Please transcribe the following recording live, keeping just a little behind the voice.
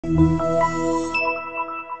You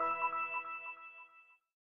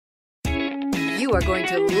are going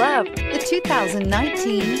to love the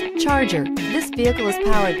 2019 Charger. This vehicle is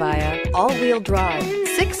powered by a all-wheel drive,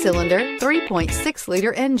 6-cylinder,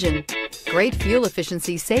 3.6-liter engine. Great fuel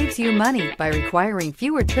efficiency saves you money by requiring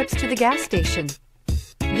fewer trips to the gas station.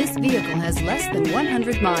 This vehicle has less than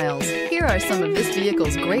 100 miles. Here are some of this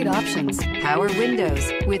vehicle's great options: power windows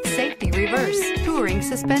with safety reverse, touring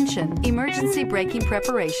suspension, emergency braking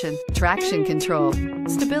preparation, traction control,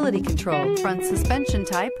 stability control, front suspension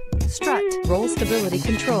type, strut, roll stability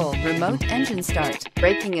control, remote engine start,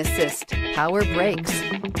 braking assist, power brakes.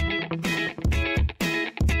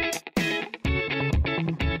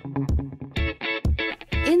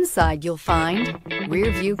 Inside you'll find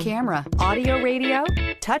rear view camera, audio radio,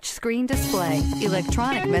 touch screen display,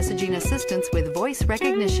 electronic messaging assistance with voice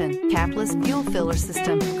recognition, capless fuel filler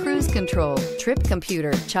system, cruise control, trip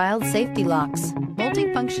computer, child safety locks,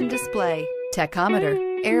 multifunction display, tachometer,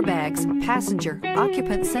 airbags, passenger,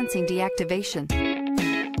 occupant sensing deactivation,